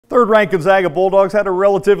Third-ranked Gonzaga-Bulldogs had a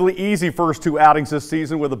relatively easy first two outings this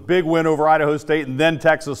season with a big win over Idaho State and then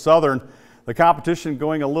Texas Southern. The competition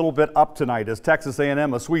going a little bit up tonight as Texas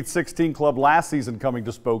A&M, a Sweet 16 club last season, coming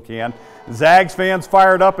to Spokane. Zags fans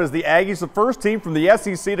fired up as the Aggies, the first team from the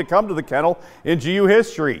SEC to come to the kennel in GU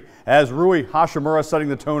history. As Rui Hashimura setting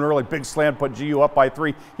the tone early, big slam put GU up by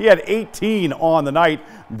 3. He had 18 on the night.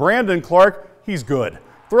 Brandon Clark, he's good.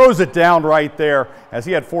 Throws it down right there as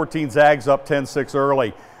he had 14. Zags up 10-6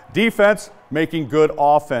 early. Defense making good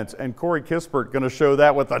offense, and Corey Kispert going to show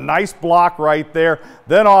that with a nice block right there.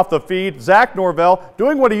 Then off the feed, Zach Norvell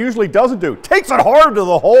doing what he usually doesn't do. Takes it hard to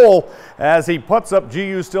the hole as he puts up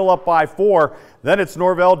GU still up by 4. Then it's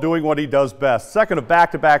Norvell doing what he does best. Second of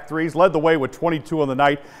back-to-back threes, led the way with 22 on the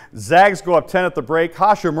night. Zags go up 10 at the break.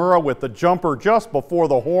 Hashimura with the jumper just before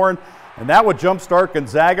the horn, and that would jumpstart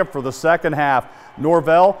Gonzaga for the second half.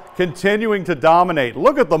 Norvell continuing to dominate.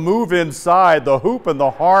 Look at the move inside, the hoop and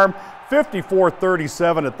the harm.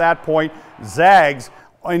 54-37 at that point. Zags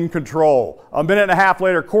in control. A minute and a half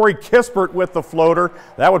later, Corey Kispert with the floater.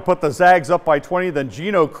 That would put the Zags up by 20. Then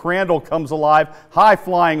Gino Crandall comes alive.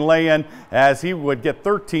 High-flying lay-in as he would get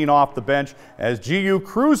 13 off the bench as GU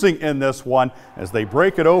cruising in this one as they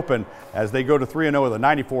break it open as they go to 3-0 with a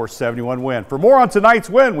 94-71 win. For more on tonight's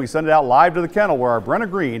win, we send it out live to the kennel where our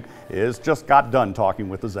Brenna Green is just got done talking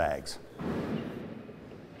with the Zags.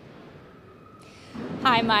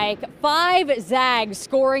 Hi, Mike. 5 Zags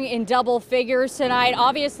scoring in double figures tonight.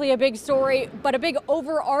 Obviously a big story, but a big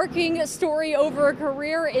overarching story over a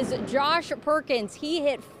career is Josh Perkins. He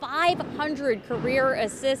hit 500 career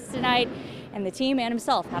assists tonight, and the team and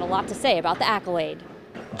himself had a lot to say about the accolade.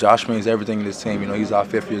 Josh means everything to this team. You know, he's our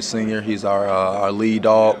fifth-year senior. He's our lead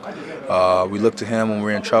dog. We look to him when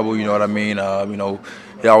we're in trouble. You know what I mean? You know,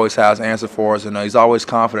 he always has an answer for us, and he's always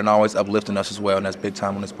confident, always uplifting us as well, and that's big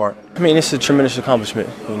time on his part. I mean, it's a tremendous accomplishment,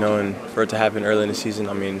 you know, and for it to happen early in the season,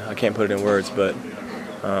 I mean, I can't put it in words, but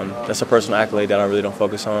that's a personal accolade that I really don't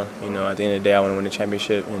focus on. You know, at the end of the day, I want to win the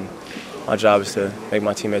championship, and my job is to make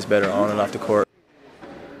my teammates better on and off the court.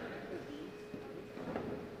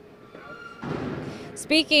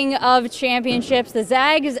 Speaking of championships, the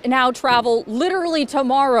Zags now travel literally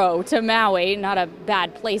tomorrow to Maui. Not a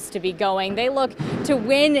bad place to be going. They look to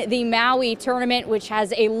win the Maui tournament, which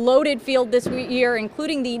has a loaded field this year,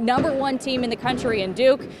 including the #1 team in the country in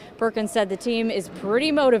Duke. Perkins said the team is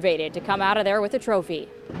pretty motivated to come out of there with a trophy.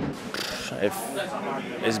 If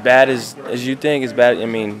as bad as you think, it's bad. I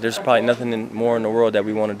mean, there's probably nothing more in the world that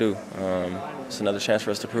we want to do. It's another chance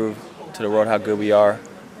for us to prove to the world how good we are.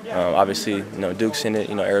 Obviously, you know, Duke's in it,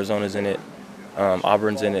 you know, Arizona's in it,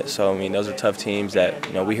 Auburn's in it. So, I mean, those are tough teams that,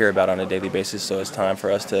 you know, we hear about on a daily basis. So it's time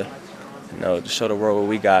for us to, you know, to show the world what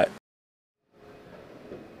we got.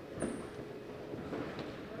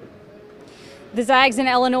 The Zags in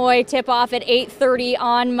Illinois tip off at 8:30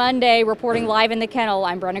 on Monday. Reporting live in the kennel,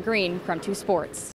 I'm Brenna Green from 2 Sports.